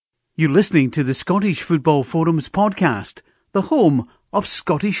You're listening to the Scottish Football Forums podcast, the home of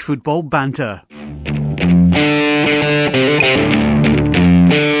Scottish football banter.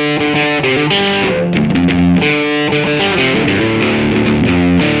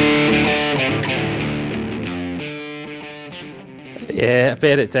 Yeah, I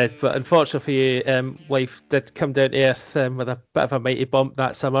bet it did, but unfortunately for you, life did come down to earth with a bit of a mighty bump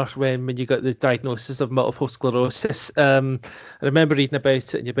that summer when you got the diagnosis of multiple sclerosis. I remember reading about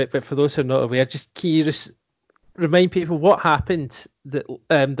it in your book, but for those who are not aware, just can you just remind people what happened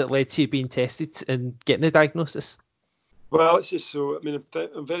that led to you being tested and getting the diagnosis? Well, it's just so, I mean,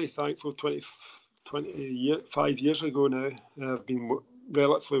 I'm very thankful 5 years ago now, I've been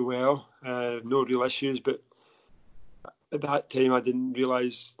relatively well, no real issues, but at that time I didn't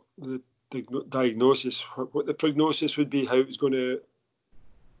realise the diagnosis, what the prognosis would be, how it was going to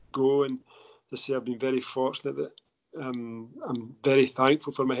go. And as I say, I've been very fortunate that I'm very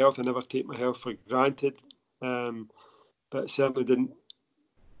thankful for my health. I never take my health for granted, but I certainly didn't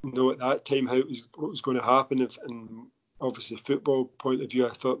know at that time what was going to happen. And obviously, football point of view,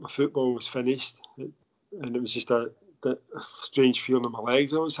 I thought my football was finished, and it was just a strange feeling in my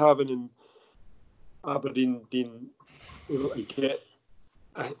legs I was having. And Aberdeen being able to get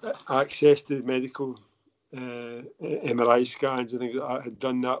access to medical MRI scans and things like that, I had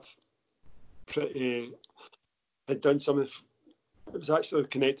done that had done something. It was actually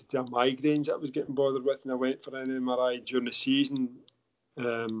connected to migraines that I was getting bothered with, and I went for an MRI during the season,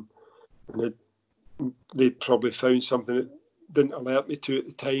 and they probably found something that didn't alert me to at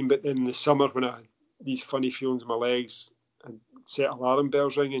the time. But then in the summer, when I had these funny feelings in my legs, I set alarm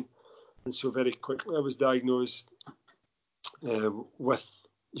bells ringing, and so very quickly I was diagnosed with,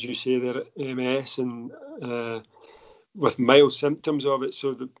 as you say there, MS, and with mild symptoms of it.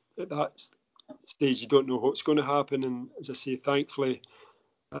 So at that stage, you don't know what's going to happen. And as I say, thankfully,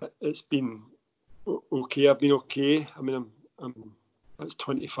 it's been okay. I've been okay. I mean, that's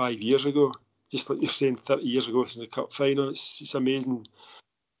 25 years ago. Just like you're saying, 30 years ago since the cup final. It's amazing.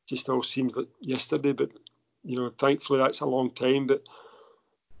 It just all seems like yesterday. But thankfully, that's a long time. But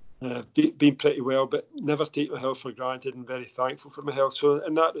been pretty well, but never take my health for granted, and very thankful for my health. So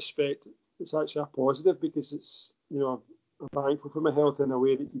in that respect, it's actually a positive, because it's, I'm thankful for my health in a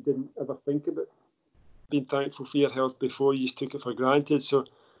way that you didn't ever think about. Being thankful for your health before, you just took it for granted. So,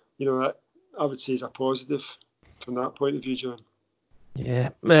 that I would say is a positive from that point of view, John. Yeah,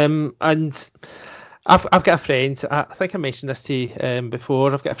 and I've got a friend. I think I mentioned this to you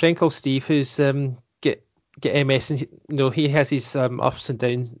before. I've got a friend called Steve who's get MS, and he has his ups and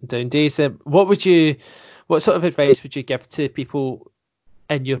down days. What sort of advice would you give to people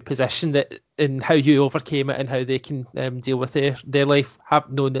in your position and how you overcame it and how they can deal with their life,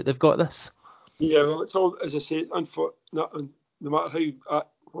 knowing that they've got this? Yeah, well, it's all, as I say, no matter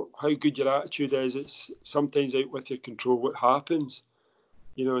how good your attitude is, it's sometimes out with your control what happens,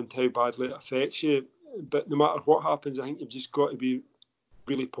 and how badly it affects you. But no matter what happens, I think you've just got to be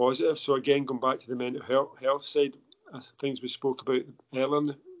really positive. So again, going back to the mental health side, things we spoke about earlier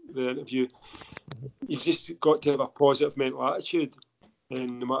in the interview, you've just got to have a positive mental attitude.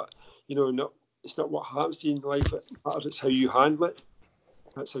 And no matter, it's not what happens to you in life that matters, it's how you handle it.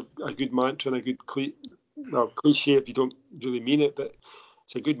 That's a good mantra and a good cliche if you don't really mean it, but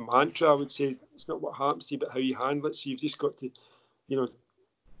it's a good mantra. I would say it's not what happens to you, but how you handle it. So you've just got to,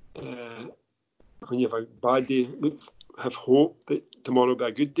 when you have a bad day, have hope that tomorrow will be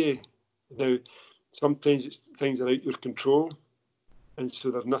a good day. Now, sometimes things are out your control, and so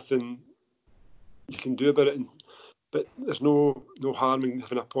there's nothing you can do about it. But there's no harm in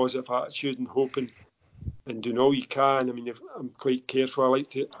having a positive attitude and hoping and doing all you can. I mean, I'm quite careful. I like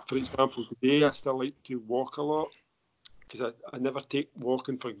to, for example, today I still like to walk a lot, because I never take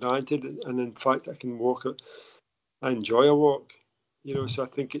walking for granted, and in fact I can walk. I enjoy a walk, so I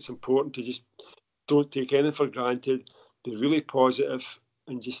think it's important to just don't take anything for granted, be really positive,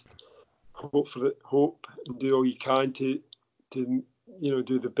 and just hope and do all you can to do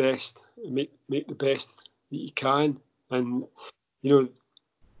the best, and make the best that you can. And you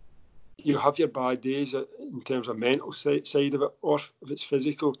have your bad days in terms of mental side of it, or if it's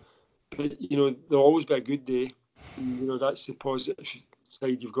physical, but there'll always be a good day. And, that's the positive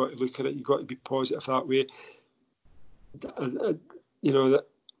side you've got to look at it. You've got to be positive that way. That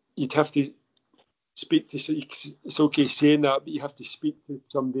you'd have to speak to. It's okay saying that, but you have to speak to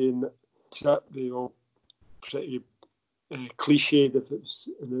somebody, and that be all pretty cliched if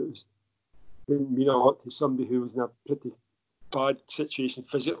it didn't mean a lot to somebody who was in a pretty bad situation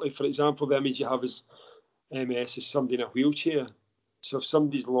physically. For example, the image you have is MS is somebody in a wheelchair. So if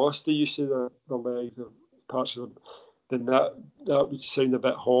somebody's lost the use of their legs or parts of then that would sound a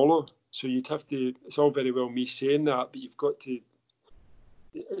bit hollow. So you'd have to. It's all very well me saying that, but you've got to.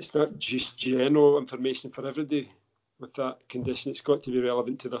 It's not just general information for everybody with that condition. It's got to be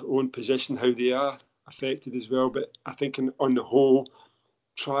relevant to their own position, how they are affected as well. But I think on the whole,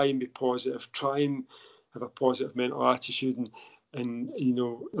 try and be positive. Try and have a positive mental attitude. And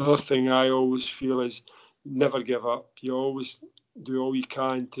the other thing I always feel is never give up. You always do all you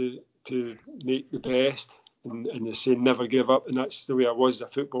can to make the best. And they say never give up. And that's the way I was as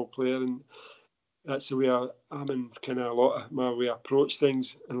a football player. And that's the way I'm in kind of a lot of my way I approach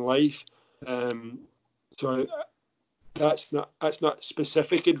things in life. So that's not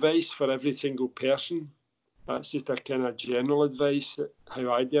specific advice for every single person. That's just a kind of general advice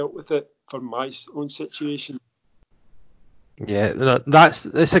how I dealt with it for my own situation. Yeah,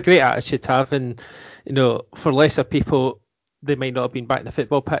 it's a great attitude to have, and for lesser people, they might not have been back in the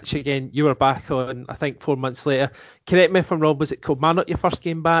football pitch again. You were back on, I think, 4 months later. Correct me if I'm wrong, was it Kilmarnock your first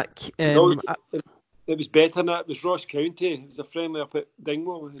game back? No, it was better than that. It was Ross County. It was a friendly up at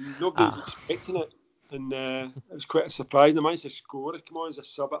Dingwall, and nobody was expecting it. And it was quite a surprise. I managed to score. I come on as a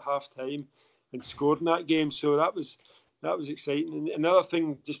sub at half time and scored in that game. So that was exciting. And another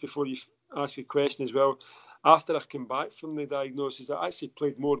thing, just before you ask a question as well, after I came back from the diagnosis, I actually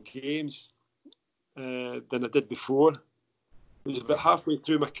played more games than I did before. It was about halfway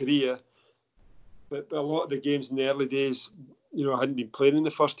through my career, but a lot of the games in the early days, I hadn't been playing in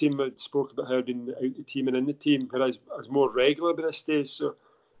the first team. I'd spoke about how I'd been out the team and in the team, whereas I was more regular by this stage. So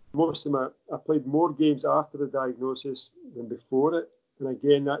I played more games after the diagnosis than before it. And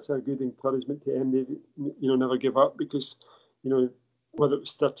again, that's a good encouragement to end it, never give up, because, whether it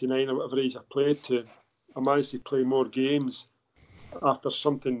was 39 or whatever age I played to, I managed to play more games after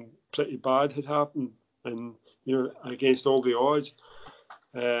something pretty bad had happened, and against all the odds,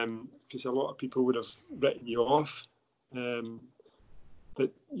 because a lot of people would have written you off.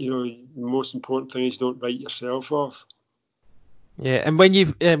 But the most important thing is don't write yourself off. Yeah, and when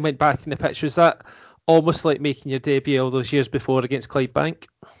you went back in the pitch, was that almost like making your debut all those years before against Clydebank?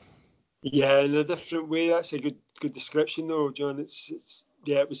 Yeah, in a different way. That's a good description, though, John.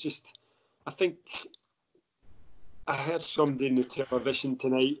 It was just. I think I heard somebody in the television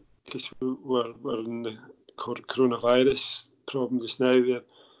tonight, because we're in the coronavirus problem just now. Where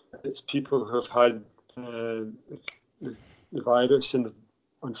it's people who have had the virus and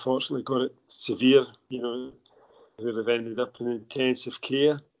unfortunately got it severe, who have ended up in intensive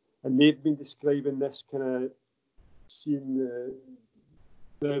care, and they've been describing this kind of seeing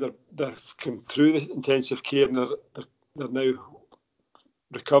now they've come through the intensive care and they're now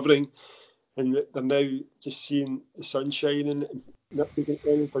recovering, and they're now just seeing the sun shining and not taking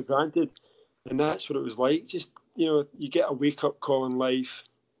anything for granted. And that's what it was like. Just, you get a wake-up call in life,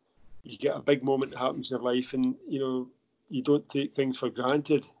 you get a big moment that happens in your life, and, you don't take things for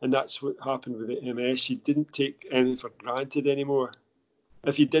granted. And that's what happened with the MS. You didn't take anything for granted anymore.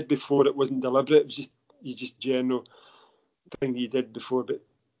 If you did before, it wasn't deliberate. It was just general thing you did before. But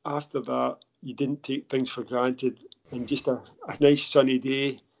after that, you didn't take things for granted. And just a nice sunny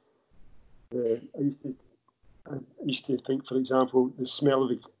day. I used to think, for example, the smell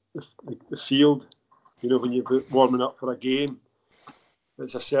of the field, when you're warming up for a game,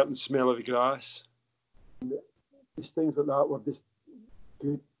 there's a certain smell of the grass. And these things like that were just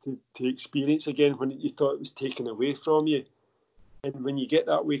good to experience again when you thought it was taken away from you. And when you get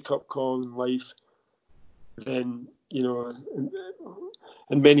that wake-up call in life, then, in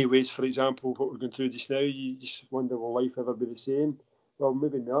many ways, for example, what we're going through just now, you just wonder, will life ever be the same? Well,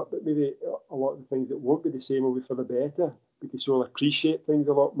 maybe not, but maybe a lot of the things that won't be the same will be for the better, because you'll appreciate things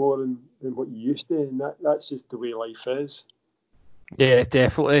a lot more than what you used to, and that's just the way life is. Yeah,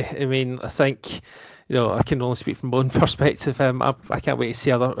 definitely. I mean, I think, I can only speak from my own perspective. I can't wait to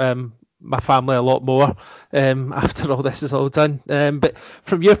see my family a lot more after all this is all done. But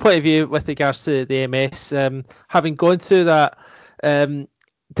from your point of view, with regards to the MS, having gone through that,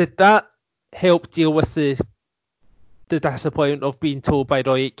 did that help deal with the disappointment of being told by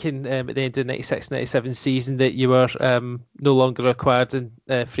Roy Aitken at the end of the 96-97 season that you were no longer required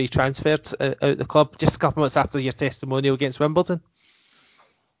and free transferred out the club just a couple of months after your testimonial against Wimbledon?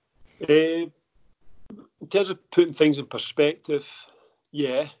 In terms of putting things in perspective,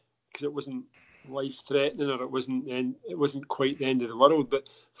 yeah, because it wasn't life-threatening, or it wasn't quite the end of the world. But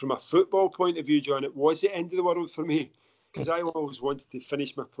from a football point of view, John, it was the end of the world for me, because I always wanted to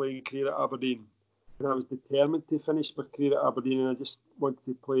finish my playing career at Aberdeen. And I was determined to finish my career at Aberdeen, and I just wanted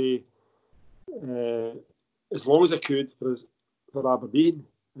to play as long as I could for Aberdeen.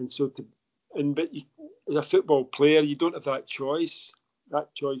 And so, as a football player, you don't have that choice.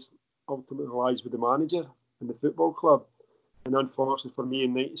 That choice ultimately lies with the manager. in the football club. And unfortunately for me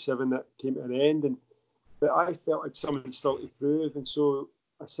in '97 that came to an end. But I felt I had something still to prove, and so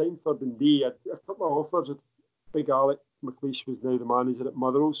I signed for Dundee. I took my offers. Big Alec McLeish was now the manager at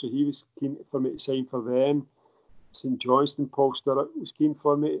Motherwell, so he was keen for me to sign for them. St Johnstone, Paul Sturrock was keen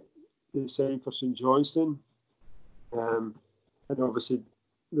for me to sign for St Johnstone. And obviously,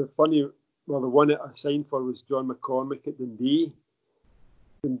 the one that I signed for was John McCormick at Dundee.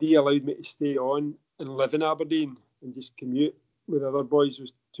 Dundee allowed me to stay on and live in Aberdeen and just commute with other boys. There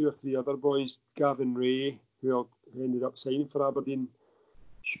was 2 or 3 other boys, Gavin Ray, who ended up signing for Aberdeen,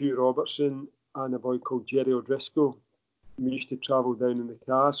 Hugh Robertson, and a boy called Jerry O'Driscoll. We used to travel down in the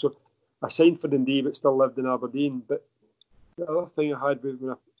car. So I signed for Dundee but still lived in Aberdeen. But the other thing I had was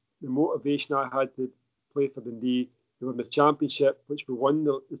the motivation I had to play for Dundee. They were in the Championship, which we won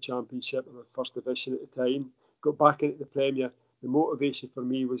the Championship in the First Division at the time. Got back into the Premier. The motivation for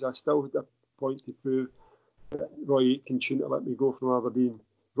me was I still had a point to prove that Roy Aitken shouldn't have let me go from Aberdeen.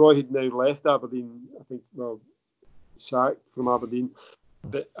 Roy had now left Aberdeen, I think, sacked from Aberdeen.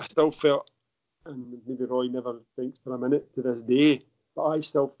 But I still felt, and maybe Roy never thinks for a minute to this day, but I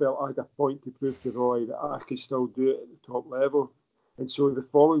still felt I had a point to prove to Roy that I could still do it at the top level. And so the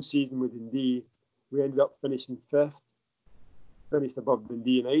following season with Dundee, we ended up finishing 5th, finished above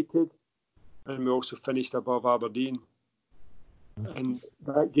Dundee United, and we also finished above Aberdeen. And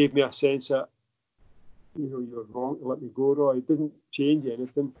that gave me a sense that, you were wrong to let me go, Roy. It didn't change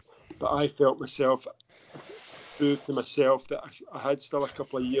anything, but I felt proved to myself that I had still a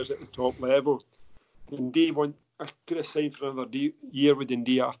couple of years at the top level. Dundee I could have signed for another year with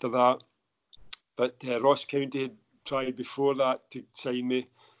Dundee after that, but Ross County had tried before that to sign me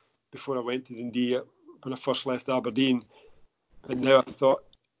before I went to Dundee when I first left Aberdeen. But now I thought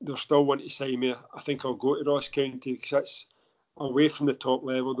they're still wanting to sign me. I think I'll go to Ross County because that's away from the top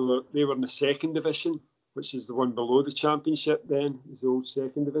level. They were in the 2nd division, which is the one below the Championship then, the old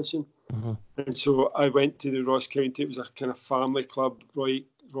 2nd division. Mm-hmm. And so I went to the Ross County. It was a kind of family club. Roy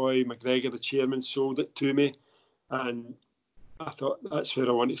McGregor, the chairman, sold it to me. And I thought that's where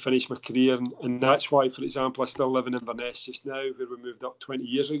I want to finish my career. And that's why, for example, I still live in Inverness just now, where we moved up 20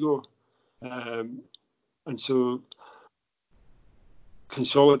 years ago. And so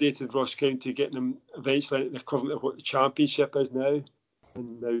consolidated Ross County, getting them eventually the equivalent of what the Championship is now.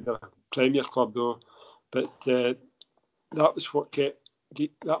 And now they're a Premier club, though. But that was what kept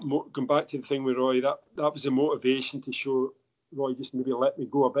going back to the thing with Roy. That was the motivation to show Roy just maybe let me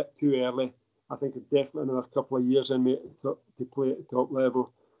go a bit too early. I think it's definitely another couple of years in me to play at the top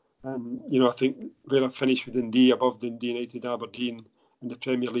level. And I think where I finished with Dundee, above Dundee United, Aberdeen in the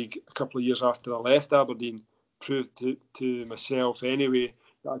Premier League a couple of years after I left Aberdeen, proved to myself anyway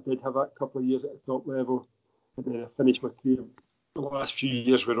that I did have that couple of years at the top level. And then I finished my career the last few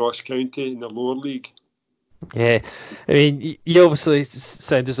years with Ross County in the lower league. Yeah, I mean, you obviously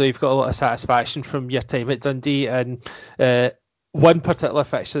sound as though you've got a lot of satisfaction from your time at Dundee, and one particular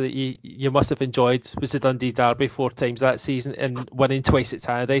fixture that you must have enjoyed was the Dundee Derby 4 times that season and winning twice at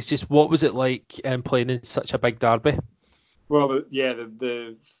Tannadice. Just what was it like playing in such a big derby? Well,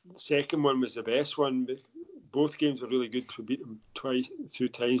 the second one was the best one. Both games were really good. We beat them 2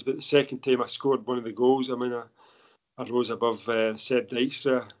 times, but the second time I scored one of the goals. I mean, I rose above Seb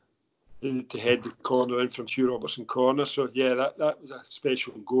Dijkstra to head the corner in from Hugh Robertson corner. So yeah, that was a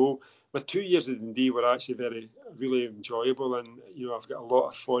special goal. My 2 years at Dundee were actually really enjoyable, and I've got a lot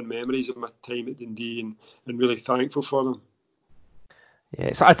of fond memories of my time at Dundee, and really thankful for them.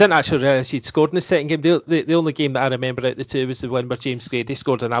 Yeah, so I didn't actually realise you'd scored in the second game. The only game that I remember out the two was the one where James Grady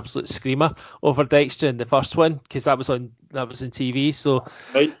scored an absolute screamer over Dijkstra in the first one, because that was on TV. So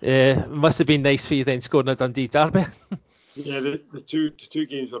right. It must have been nice for you then scoring a Dundee derby. Yeah, the two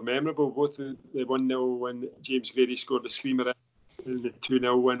games were memorable. Both the 1-0 when James Grady scored the screamer and the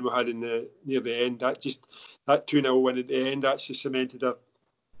 2-0 win we had near the end. That 2-0 win at the end actually cemented our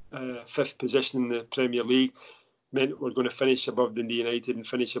 5th position in the Premier League. Meant we're going to finish above Dundee United and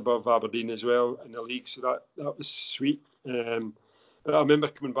finish above Aberdeen as well in the league. So that was sweet. But I remember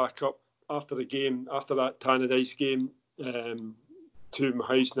coming back up after the game, after that Tannadice game, to my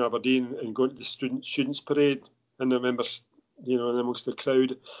house in Aberdeen and going to the students' parade. And I remember, amongst the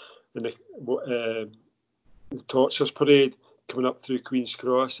crowd and the Tortures parade coming up through Queen's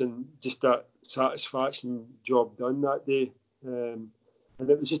Cross, and just that satisfaction, job done that day. And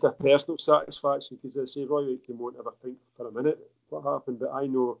it was just a personal satisfaction, because I say Roy Aitken won't ever think for a minute what happened, but I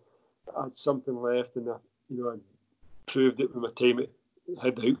know I had something left, and I proved it with my time. It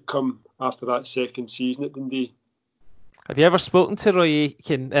had the outcome after that second season at Dundee. Have you ever spoken to Roy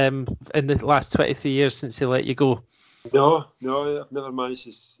Aitken in the last 23 years since he let you go? No, I've never managed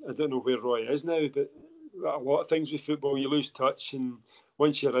to. I don't know where Roy is now, but a lot of things with football. You lose touch, and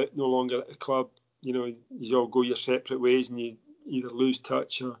once you're out, no longer at the club, you all go your separate ways, and you either lose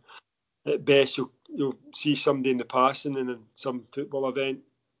touch or at best you'll see somebody in the passing and in some football event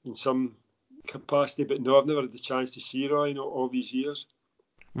in some capacity. But no, I've never had the chance to see Roy in all these years.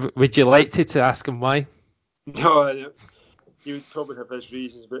 Would you like to ask him why? No, he would probably have his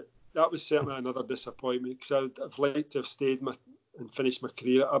reasons, but that was certainly another disappointment, because I've liked to have stayed and finished my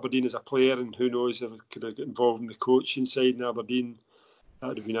career at Aberdeen as a player, and who knows if I could have got involved in the coaching side in Aberdeen. That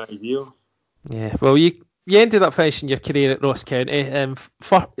would have been ideal. Yeah, well, you ended up finishing your career at Ross County.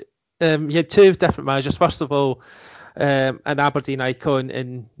 You had two different managers. First of all, an Aberdeen icon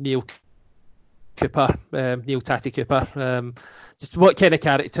in Neil Cooper, Neil Tatty Cooper. Just what kind of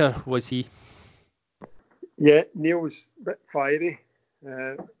character was he? Yeah, Neil was a bit fiery.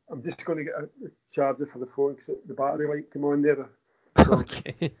 I'm just going to get a charger for the phone because the battery light came on there. So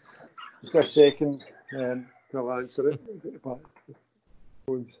okay. Just a second, I'll answer it.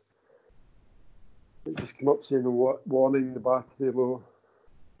 Phones. It just came up saying warning, the battery low.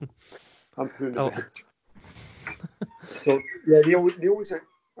 I'm through the day. So yeah, Neil was a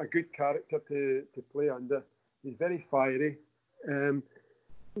good character to play under. He's very fiery. It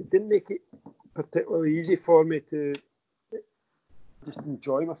didn't make it particularly easy for me to just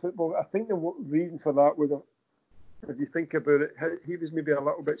enjoy my football. I think the reason for that was, if you think about it, he was maybe a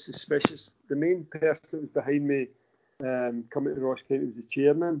little bit suspicious. The main person that was behind me coming to Ross County was the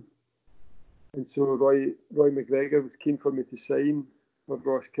chairman, and so Roy McGregor was keen for me to sign for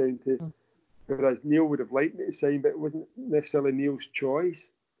Ross County, whereas Neil would have liked me to sign, but it wasn't necessarily Neil's choice.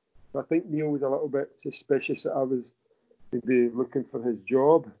 So I think Neil was a little bit suspicious that I was maybe looking for his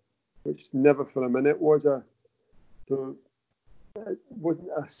job, which never for a minute was. So it wasn't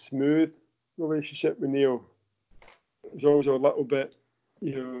a smooth relationship with Neil. It was always a little bit,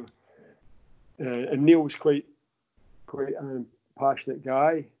 and Neil was quite a passionate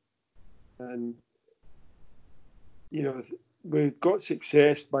guy, and we got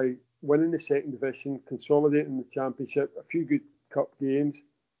success by winning the second division, consolidating the championship, a few good cup games.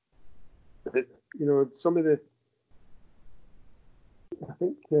 But, some of I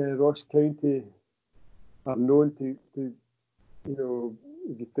think Ross County are known to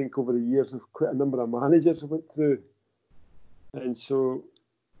if you think over the years of quite a number of managers I went through, and so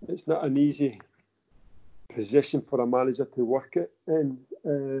it's not an easy position for a manager to work at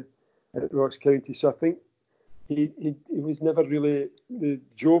Ross County. So I think he was never really the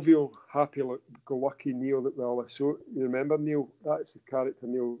jovial, happy-go-lucky Neil that we all you remember Neil. That's the character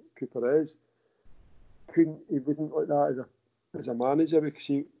Neil Cooper is. He wasn't like that as a manager, because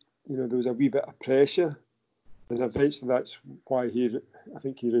there was a wee bit of pressure, and eventually that's why I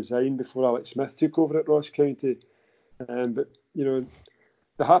think he resigned before Alex Smith took over at Ross County. But the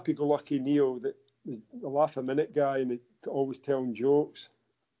happy-go-lucky Neil, the laugh-a-minute guy, and always telling jokes,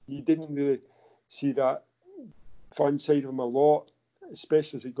 you didn't really see that fun side of him a lot,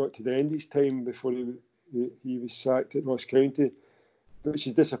 especially as it got to the end of his time before he was sacked at Ross County, which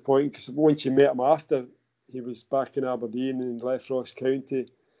is disappointing, because once you met him after he was back in Aberdeen and left Ross County,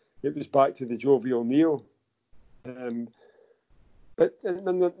 it was back to the jovial Neil. But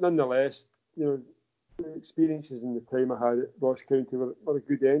nonetheless, the experiences in the time I had at Ross County were a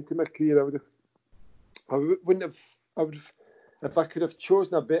good end to my career. I would have, if I could have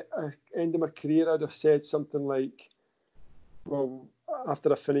chosen a bit end of my career, I'd have said something like, well,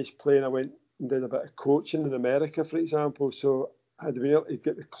 after I finished playing, I went and did a bit of coaching in America, for example. So I'd been able to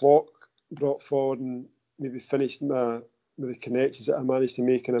get the clock brought forward and maybe finished with the connections that I managed to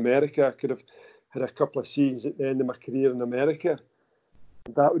make in America. I could have had a couple of seasons at the end of my career in America.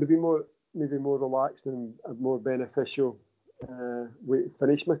 That would have been maybe more relaxed and a more beneficial way to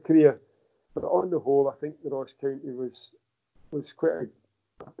finish my career. But on the whole, I think the Ross County was quite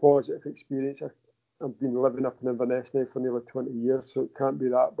a positive experience. I've been living up in Inverness now for nearly 20 years, so it can't be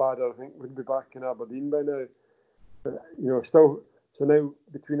that bad. I think we'll be back in Aberdeen by now. But, still, so now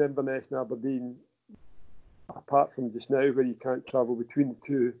between Inverness and Aberdeen, apart from just now where you can't travel between the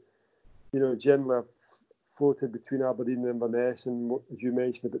two, generally I've floated between Aberdeen and Inverness, and what you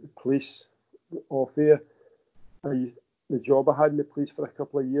mentioned about the police off air. The job I had in the police for a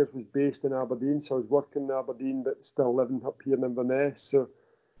couple of years was based in Aberdeen, so I was working in Aberdeen but still living up here in Inverness. So,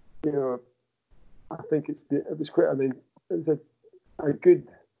 I think it was quite a good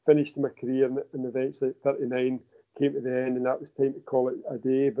finish to my career, and eventually at 39 came to the end, and that was time to call it a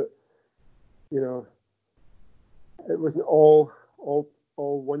day. But it wasn't all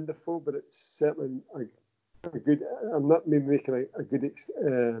wonderful, but it's certainly a good. I'm not maybe making a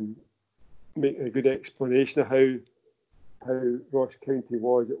good explanation of how Ross County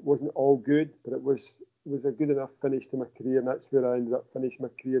was. It wasn't all good, but it was was a good enough finish to my career, and that's where I ended up finishing my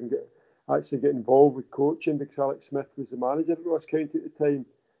career and get involved with coaching, because Alex Smith was the manager at Ross County at the time,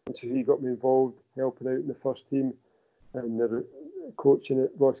 and so he got me involved helping out in the first team and the coaching at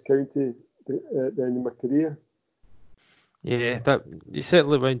Ross County at the end of my career. Yeah, that you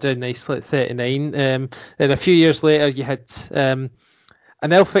certainly went down nicely at 39. Then a few years later, you had an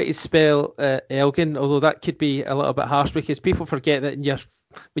ill-fated spell at Elgin, although that could be a little bit harsh because people forget that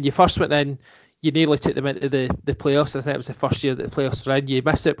when you first went in, you nearly took them into the playoffs. I think it was the first year that the playoffs were in. You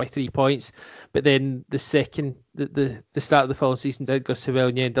missed it by 3 points, but then the start of the following season didn't go so well,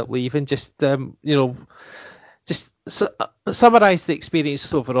 and you end up leaving. Just summarise the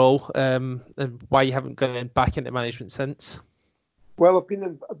experience overall, and why you haven't gone back into management since. Well, I've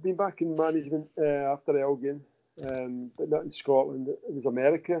been back in management after Elgin, but not in Scotland. It was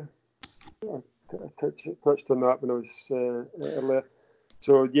America. I touched on that when I was earlier.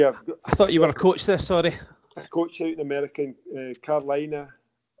 So yeah, I thought you were a coach there. Sorry. I coached out in America, in Carolina,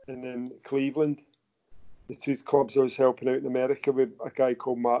 and then Cleveland. The two clubs I was helping out in America with a guy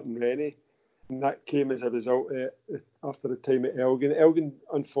called Martin Rennie. And that came as a result after the time at Elgin. Elgin,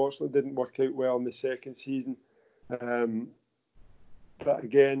 unfortunately, didn't work out well in the second season. But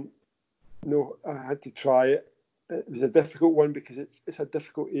again, no, I had to try it. It was a difficult one because it's a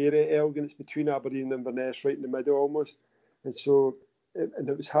difficult area, Elgin. It's between Aberdeen and Inverness, right in the middle almost. And so,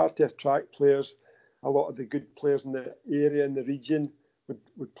 it was hard to attract players. A lot of the good players in the area, in the region,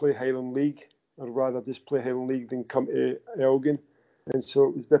 would play Highland League, or rather just play Highland League than come to Elgin. And so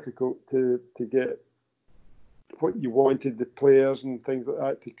it was difficult to get what you wanted, the players and things like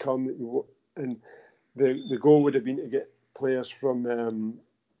that, to come. And the goal would have been to get players from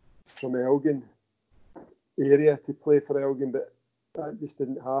Elgin area to play for Elgin, but that just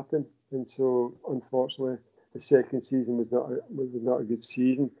didn't happen. And so, unfortunately, the second season was not a good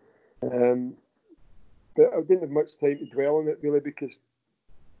season. But I didn't have much time to dwell on it really, because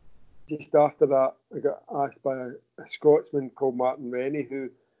just after that, I got asked by a Scotsman called Martin Rennie, who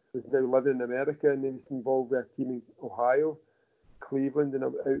was now living in America, and he was involved with a team in Ohio, Cleveland, and I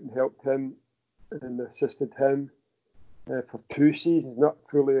went out and helped him and assisted him for 2 seasons, not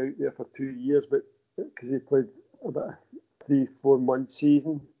fully out there for 2 years, but because he played about a 3-4 month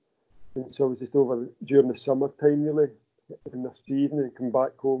season, and so I was just over during the summertime really in the season, and come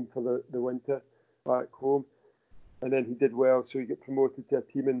back home for the winter back home. And then he did well, so he got promoted to a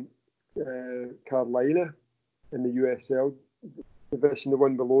team in Carolina in the USL division, the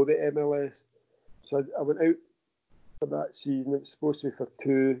one below the MLS. So I went out for that season. It was supposed to be for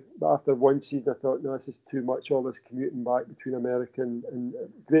 2, but after 1 season I thought, no, this is too much, all this commuting back between America and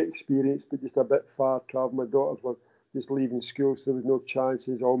great experience, but just a bit far travelling. My daughters were just leaving school, so there was no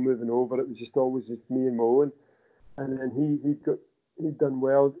chances all moving over. It was just always just me and my own. And then he'd done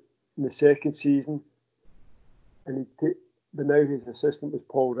well in the second season, and but now his assistant was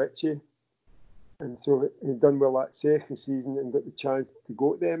Paul Ritchie, and so he'd done well that second season and got the chance to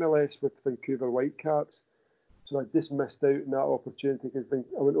go to the MLS with Vancouver Whitecaps. So I just missed out on that opportunity, because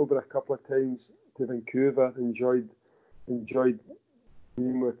I went over a couple of times to Vancouver, enjoyed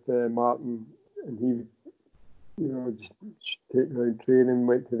being with Martin, and he would, just take me around training,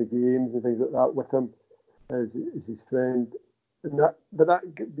 went to the games and things like that with him as his friend, and that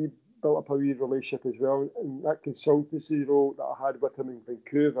we built up a wee relationship as well. And that consultancy role that I had with him in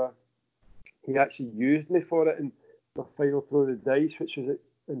Vancouver, he actually used me for it in the final throw of the dice, which was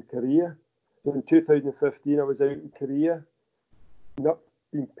in Korea. So in 2015, I was out in Korea, not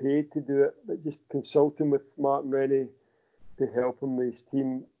being paid to do it, but just consulting with Martin Rennie to help him with his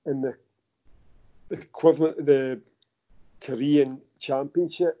team in the equivalent of the Korean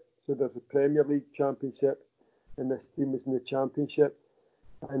Championship. So there's a Premier League Championship, and this team was in the Championship.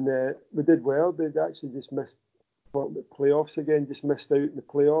 And we did well. They'd actually just missed the playoffs again, just missed out in the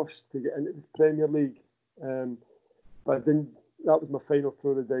playoffs to get into the Premier League. But I didn't. That was my final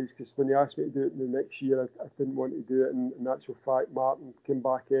throw of the dice, because when they asked me to do it in the next year, I didn't want to do it. And in actual fact, Martin came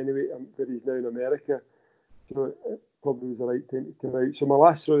back anyway, but he's now in America. So it probably was the right time to come out. So my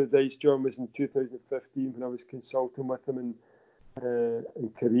last throw of the dice, John, was in 2015 when I was consulting with him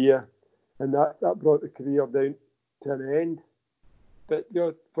in Korea. And that brought the career down to an end. But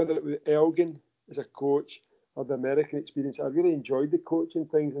whether it was Elgin as a coach or the American experience, I really enjoyed the coaching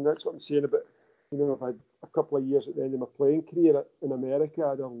things, and that's what I'm saying about, I've had a couple of years at the end of my playing career in America.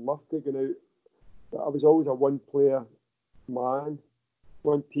 I'd have loved to go out, but I was always a one-player man,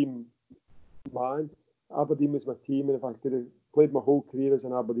 one-team man. Aberdeen was my team, and if I could have played my whole career as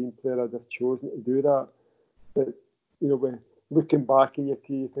an Aberdeen player, I'd have chosen to do that. But, when looking back in your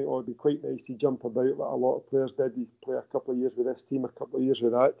career, you think, it'd be quite nice to jump about like a lot of players did. You play a couple of years with this team, a couple of years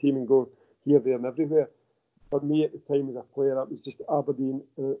with that team, and go here, there and everywhere. For me at the time as a player, that was just Aberdeen.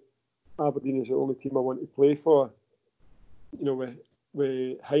 Aberdeen is the only team I want to play for. You know,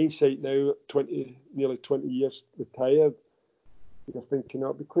 with hindsight now, nearly 20 years retired, you're thinking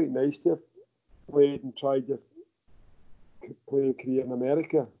it'd be quite nice to have played and tried your playing career in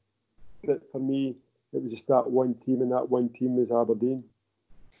America. But for me, it was just that one team, and that one team was Aberdeen.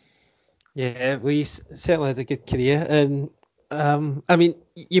 Yeah, well, you certainly had a good career. And I mean,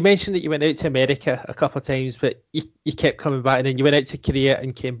 you mentioned that you went out to America a couple of times, but you kept coming back, and then you went out to Korea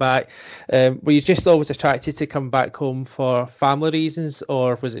and came back. Were you just always attracted to come back home for family reasons,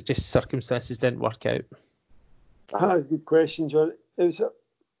 or was it just circumstances didn't work out? That's a good question, John. It was a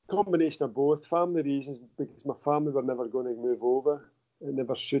combination of both. Family reasons, because my family were never going to move over. It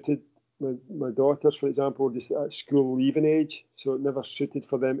never suited. My daughters, for example, were just at school leaving age, so it never suited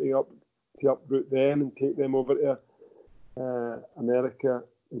for them to uproot them and take them over to America,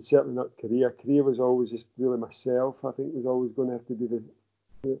 and certainly not Korea. Korea was always just really myself. I think was always going to have to be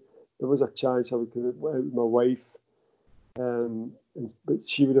there was a chance I could have went out with my wife, but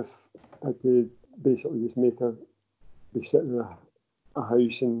she would have had to basically just be sitting in a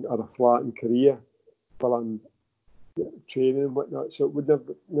house or a flat in Korea while I'm training and whatnot. So it would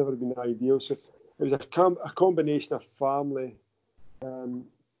never been ideal. So it was a combination of family, and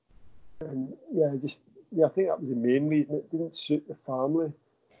I think that was the main reason. It didn't suit the family,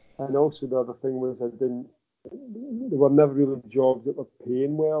 and also the other thing was there were never really jobs that were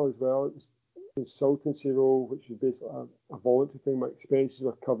paying well as well. It was a consultancy role, which was basically a voluntary thing. My expenses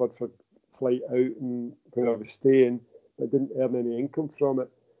were covered for flight out and where I was staying, but I didn't earn any income from it.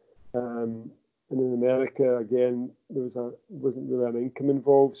 And in America, again, wasn't really an income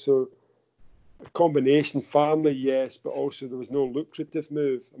involved. So a combination, family, yes, but also there was no lucrative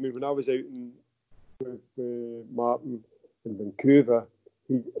move. I mean, when I was out with Martin in Vancouver,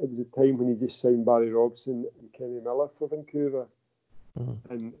 it was a time when he just signed Barry Robson and Kenny Miller for Vancouver.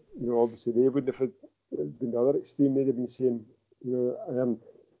 Mm-hmm. And, obviously they wouldn't have been the other extreme. They'd have been saying, I earned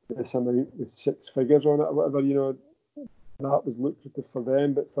this amount with 6 figures on it or whatever, that was lucrative for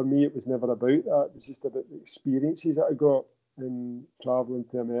them. But for me, it was never about that. It was just about the experiences that I got in travelling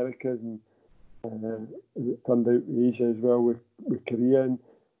to America, and it turned out Asia as well with Korea.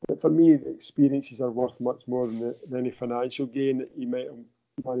 But for me, the experiences are worth much more than any financial gain that you might have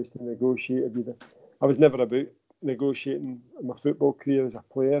managed to negotiate. I was never about negotiating in my football career as a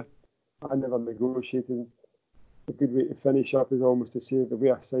player. I never negotiated. A good way to finish up is almost to say the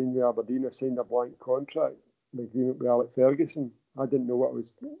way I signed with Aberdeen, I signed a blank contract, an agreement with Alec Ferguson. I didn't know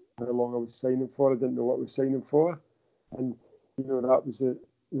how long I was signing for. I didn't know what I was signing for. And, that was the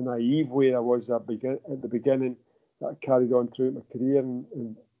naive way I was at the beginning that I carried on throughout my career.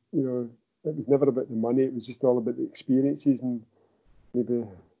 And it was never about the money. It was just all about the experiences. And maybe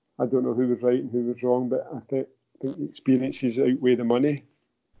I don't know who was right and who was wrong, but I think the experiences outweigh the money.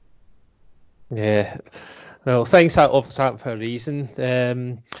 Yeah. Well, things happen for a reason.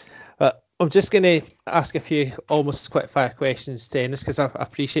 But I'm just going to ask a few almost quick fire questions, Dennis, because I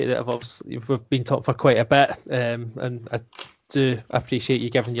appreciate that we've been talking for quite a bit, and I do appreciate you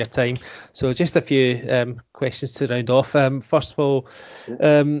giving your time. So just a few questions to round off. First of all,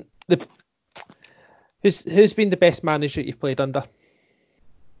 who's been the best manager you've played under?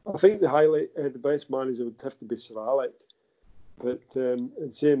 I think the best manager would have to be Sir Alec. But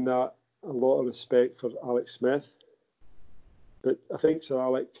in saying that, a lot of respect for Alex Smith. But I think Sir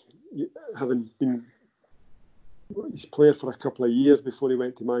Alec, having been his player for a couple of years before he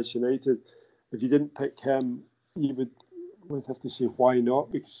went to Manchester United, if you didn't pick him, you would have to say why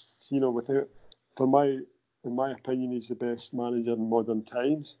not? Because in my opinion, he's the best manager in modern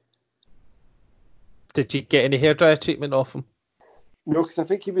times. Did you get any hairdryer treatment off him? No, because I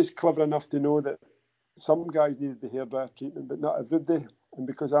think he was clever enough to know that some guys needed the hairdryer treatment, but not everybody. And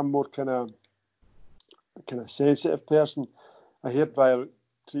because I'm more kind of sensitive person, a hairdryer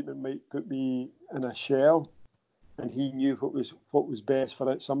treatment might put me in a shell, and he knew what was best for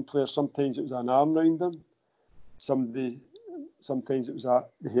it. Some players, sometimes it was an arm round them, sometimes it was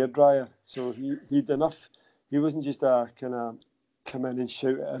the hairdryer. So he did enough. He wasn't just a kind of come in and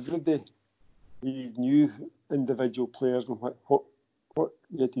shout at everybody. He knew individual players and what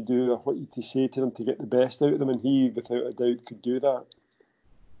you had to do or what you had to say to them to get the best out of them, and he, without a doubt, could do that.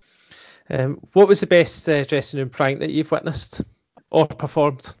 What was the best dressing room prank that you've witnessed or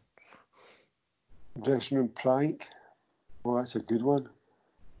performed? Dressing room prank? Well, that's a good one.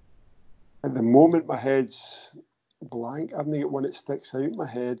 At the moment, my head's blank. I haven't got one that sticks out in my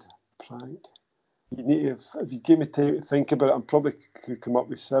head. Prank. You need to, if you give me time to think about it, I probably could come up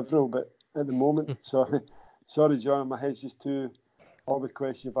with several, but at the moment, sorry, John, my head's just too all the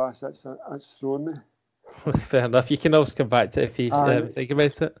questions you've asked, that's thrown me. Fair enough. You can always come back to it if you think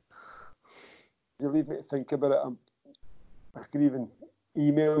about it. You leave me to think about it. I can even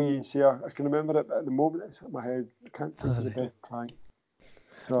email you and say I can remember it, but at the moment it's in my head. I can't think of the best time.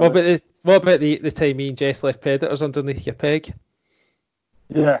 So, what about the time me and Jess left Predators underneath your peg?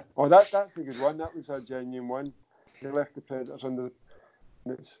 Yeah, that's a good one. That was a genuine one. They left the Predators under.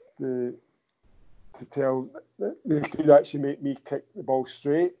 It's to tell that they could actually make me kick the ball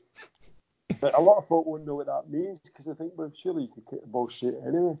straight. But a lot of folk won't know what that means because I think, well, surely you could kick the ball straight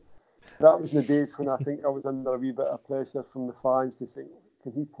anyway. That was in the days when I think I was under a wee bit of pressure from the fans to think,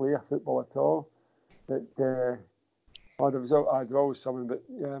 can he play a football at all? But there's always someone, but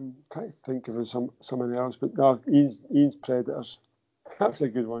I'm trying to think of someone else. But no, Ian's Predators. That's a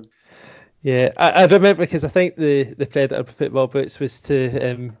good one. Yeah, I remember because I think the Predator football boots was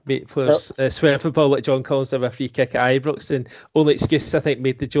to make players swear football like John Collins have a free kick at Ibrox, and only excuse I think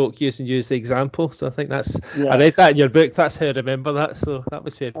made the joke use the example. So I think that's I read that in your book. That's how I remember that. So that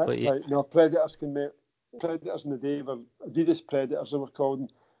was fair play. Right. No, Predators Predators in the day were Adidas Predators they were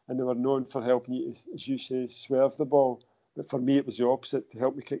called, and they were known for helping you, as you say, swerve the ball. But for me, it was the opposite, to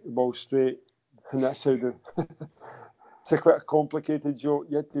help me kick the ball straight, and that's how the. It's quite a complicated joke.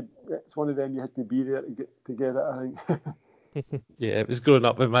 It's one of them you had to be there to get it, I think. Yeah, it was growing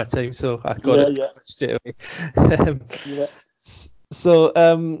up with my time, so I got it straight away. So,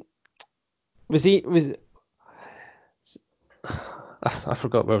 I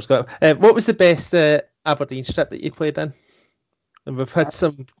forgot where I was going. What was the best Aberdeen strip that you played in? And we've had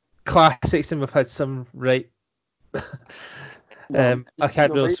some classics, and we've had some I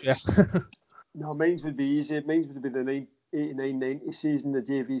can't really swear. No, mine would be easy. Mine would be the 89-90 season, the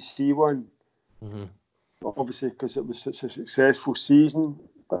JVC one. Mm-hmm. Obviously, because it was such a successful season.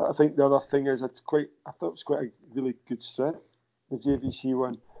 But I think the other thing is, I thought it was quite a really good strip, the JVC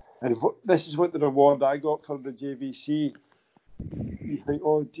one. And this is what the reward I got for the JVC. You think,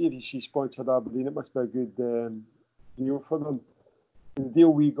 JVC sponsored Aberdeen, it must be a good deal for them. And the deal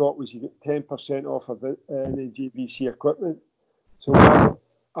we got was you get 10% off of any JVC equipment. So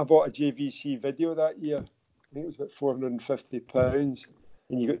I bought a JVC video that year. I think it was about £450,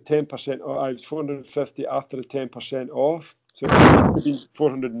 and you got 10% off. I was £450 after the 10% off, so it would have been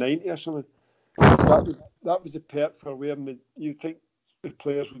 £490 or something. So that was the perk for wearing you think the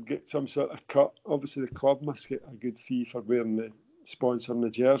players would get some sort of cut. Obviously, the club must get a good fee for wearing the sponsor in the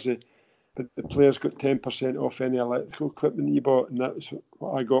jersey, but the players got 10% off any electrical equipment you bought, and that was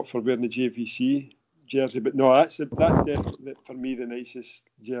what I got for wearing the JVC jersey. But no, that's definitely for me the nicest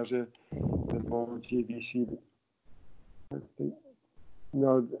jersey in all JVC. But I think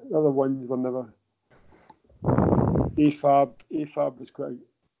the other ones were never. AFAB was quite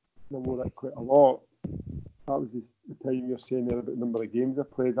a lot. That was the time you're saying there about the number of games I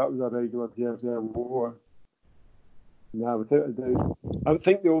played. That was a regular jersey I wore. Nah, without a doubt. I would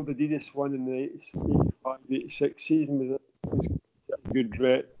think the old Adidas one in the 85-86 season was a good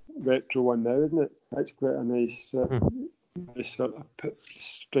retro one now, isn't it? That's quite a nice sort of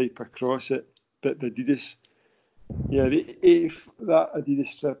stripe across it. But the Adidas, that Adidas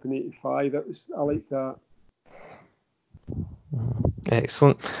strip in 85, I like that.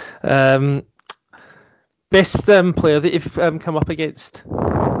 Excellent. Best player that you've come up against?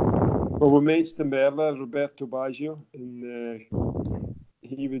 Well, we mentioned him earlier, Roberto Baggio, and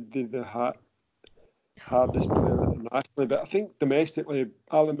he would be the hardest player internationally. But I think domestically,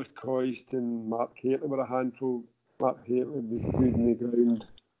 Alan McCoist and Mark Haitley were a handful. Mark Haitley was good in the ground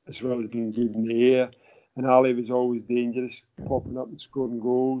as well as being good in the air, and Ali was always dangerous, popping up and scoring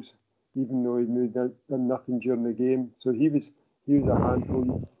goals, even though he'd done nothing during the game. So he was a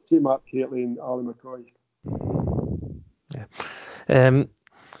handful. See Mark Haitley and Ali McCoist. Yeah.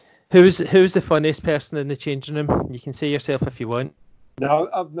 Who's the funniest person in the changing room? You can say yourself if you want. No,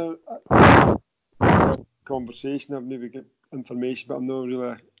 I've no conversation. I've never got information, but I'm not really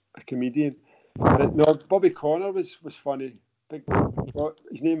a comedian. But no, Bobby Connor was funny. His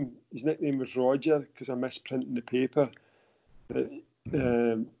nickname was Roger because I misprinted the paper. But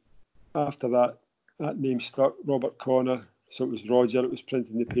after that name stuck, Robert Connor. So it was Roger. It was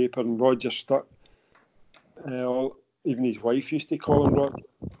printed in the paper, and Roger stuck. Even his wife used to call him Roger.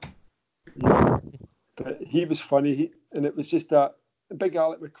 Yeah. But he was funny, and it was just that. Big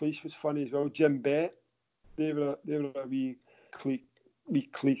Alec McLeish was funny as well. Jim Bett, they were a wee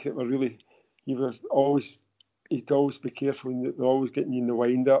clique that were really. He'd always be careful, and they're always getting you in the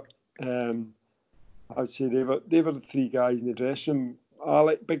wind up. I'd say they were the three guys in the dressing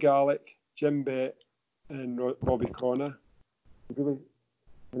room: Big Alec, Jim Bett, and Bobby Connor. Really,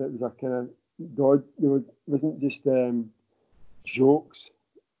 and it was a kind of dodge. It wasn't just jokes.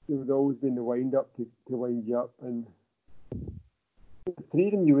 There would always be in the wind-up to wind you up. And the three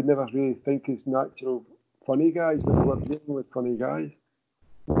of them you would never really think is natural funny guys, but they were dealing with funny guys.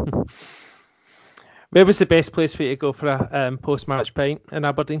 Where was the best place for you to go for a post-match pint in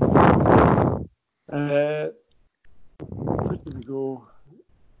Aberdeen? Where did we go?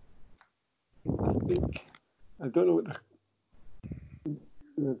 I think, I don't know what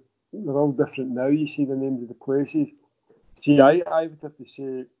they're all different now. You see the names of the places. See, I would have to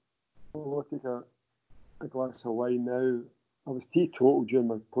say, I'll take a glass of wine now. I was teetotal during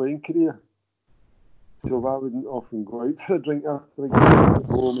my playing career, so I wouldn't often go out for a drink after I get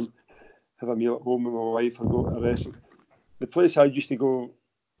home and have a meal at home with my wife or go to a restaurant. The place I used to go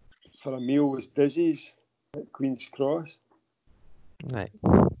for a meal was Dizzy's at Queen's Cross. Right.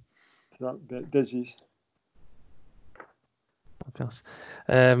 That bit, Dizzy's.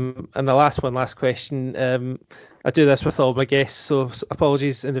 And the last question. I do this with all my guests, so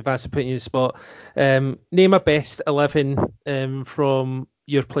apologies in advance for putting you in the spot. Name a best 11 from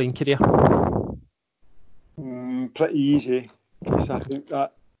your playing career. Pretty easy, because I think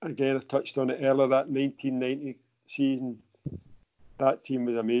that, again, I touched on it earlier, that 1990 season, that team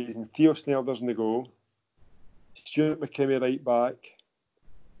was amazing. Theo Snelders in the goal, Stuart McKimmie right back,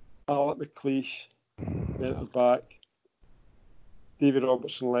 Alec McLeish centre back, David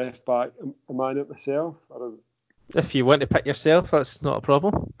Robertson left back. Am I not myself? If you want to pick yourself, that's not a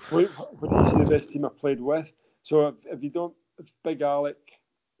problem. What do you say the best team I played with? So if Big Alec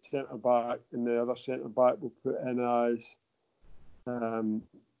centre back and the other centre back we'll put in as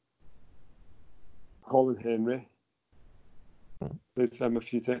Colin Henry. Played him a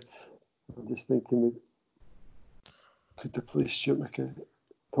few times. I'm just thinking, could they play Stuart McKinney?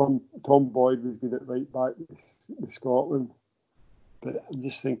 Tom Boyd was good at right back with Scotland. But I'm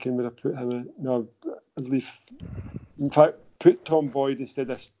just thinking, would I put him in? No, I'd leave. In fact, put Tom Boyd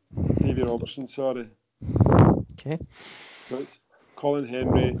instead of Davy Robertson, sorry. Okay. So it's Colin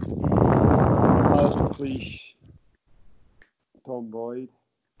Henry, Alec McLeish, Tom Boyd,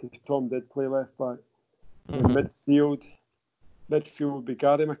 because Tom did play left back. Mm-hmm. And midfield would be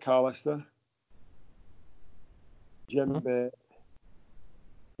Gary McAllister, Jim Bett,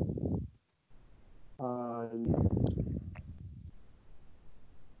 and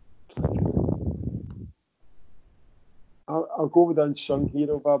I'll go with the unsung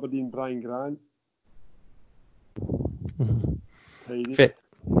hero of Aberdeen, Brian Grant. Mm-hmm. Fit.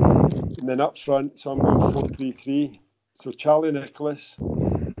 And then up front, so I'm going 4-3-3. So Charlie Nicholas,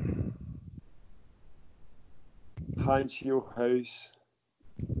 Hans Heelhuis,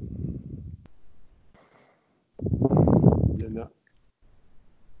 and then that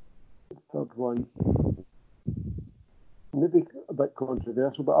third one, maybe a bit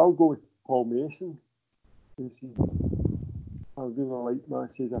controversial, but I'll go with Paul Mason. I really like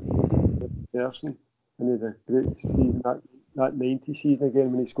matches as a person, and he had a great season, that 90 season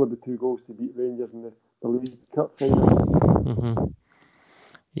again when he scored the 2 goals to beat Rangers in the League Cup final. Mm-hmm.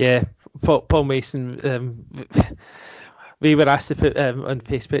 Yeah, Paul Mason. We were asked to put on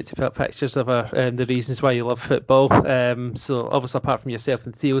Facebook to put up pictures of the reasons why you love football. So obviously, apart from yourself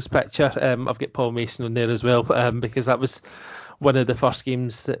and Theo's picture, I've got Paul Mason on there as well, because that was one of the first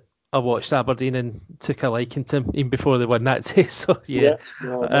games that I watched Aberdeen and took a liking to him even before they won that day. So yeah,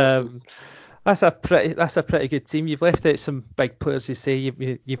 that's a pretty good team. You've left out some big players, you say.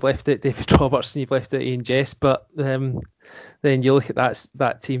 You've left out David Robertson, you've left out Ian Jess, but then you look at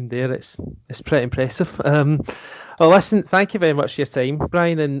that team there. It's pretty impressive. Well, listen, thank you very much for your time,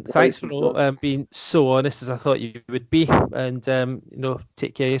 Brian, and thanks for being so honest as I thought you would be. And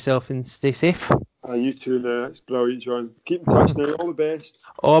take care of yourself and stay safe. You too, now. It's brilliant, John. Keep in touch now. All the best.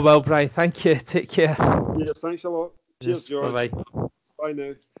 Oh well, Brian. Thank you. Take care. Yes, thanks a lot. Cheers, John. Bye. Bye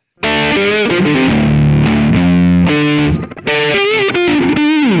now.